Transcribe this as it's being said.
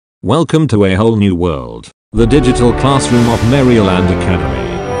Welcome to a whole new world, the digital classroom of Merryland Academy.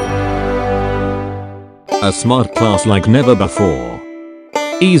 A smart class like never before.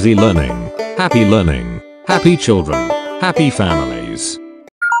 Easy learning, happy children, happy families.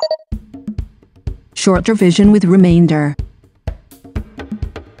 Short division with remainder.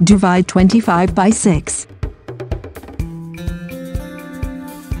 Divide 25 by 6.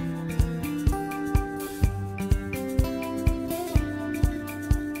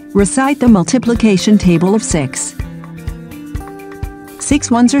 Recite the multiplication table of 6. 6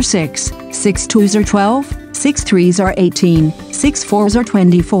 ones are 6, 6 twos are 12, 6 threes are 18, 6 fours are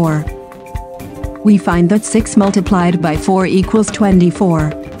 24. We find that 6 multiplied by 4 equals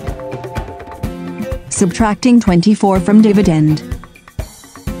 24. Subtracting 24 from dividend.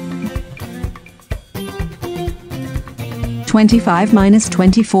 25 minus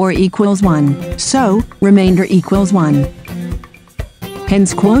 24 equals 1, so remainder equals 1.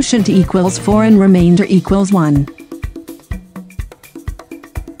 Hence quotient equals 4 and remainder equals 1.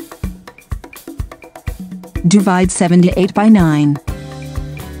 Divide 78 by 9.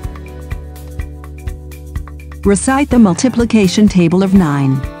 Recite the multiplication table of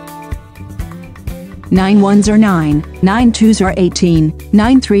 9. 9 ones are 9, 9 twos are 18,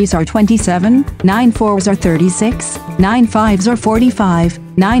 9 threes are 27, 9 fours are 36, 9 fives are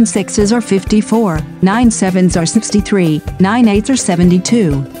 45, 9 sixes are 54, 9 sevens are 63, 9 eights are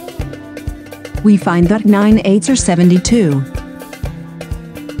 72. We find that 9 eights are 72.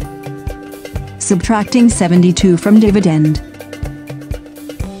 Subtracting 72 from dividend.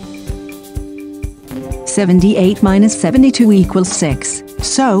 78 minus 72 equals 6,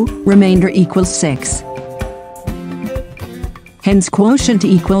 so remainder equals 6. Hence quotient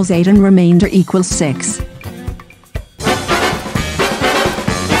equals 8 and remainder equals 6.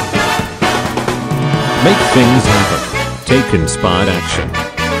 Make things happen. Take inspired action.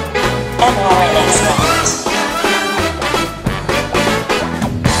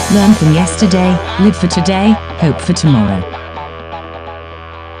 Learn from yesterday, live for today, hope for tomorrow.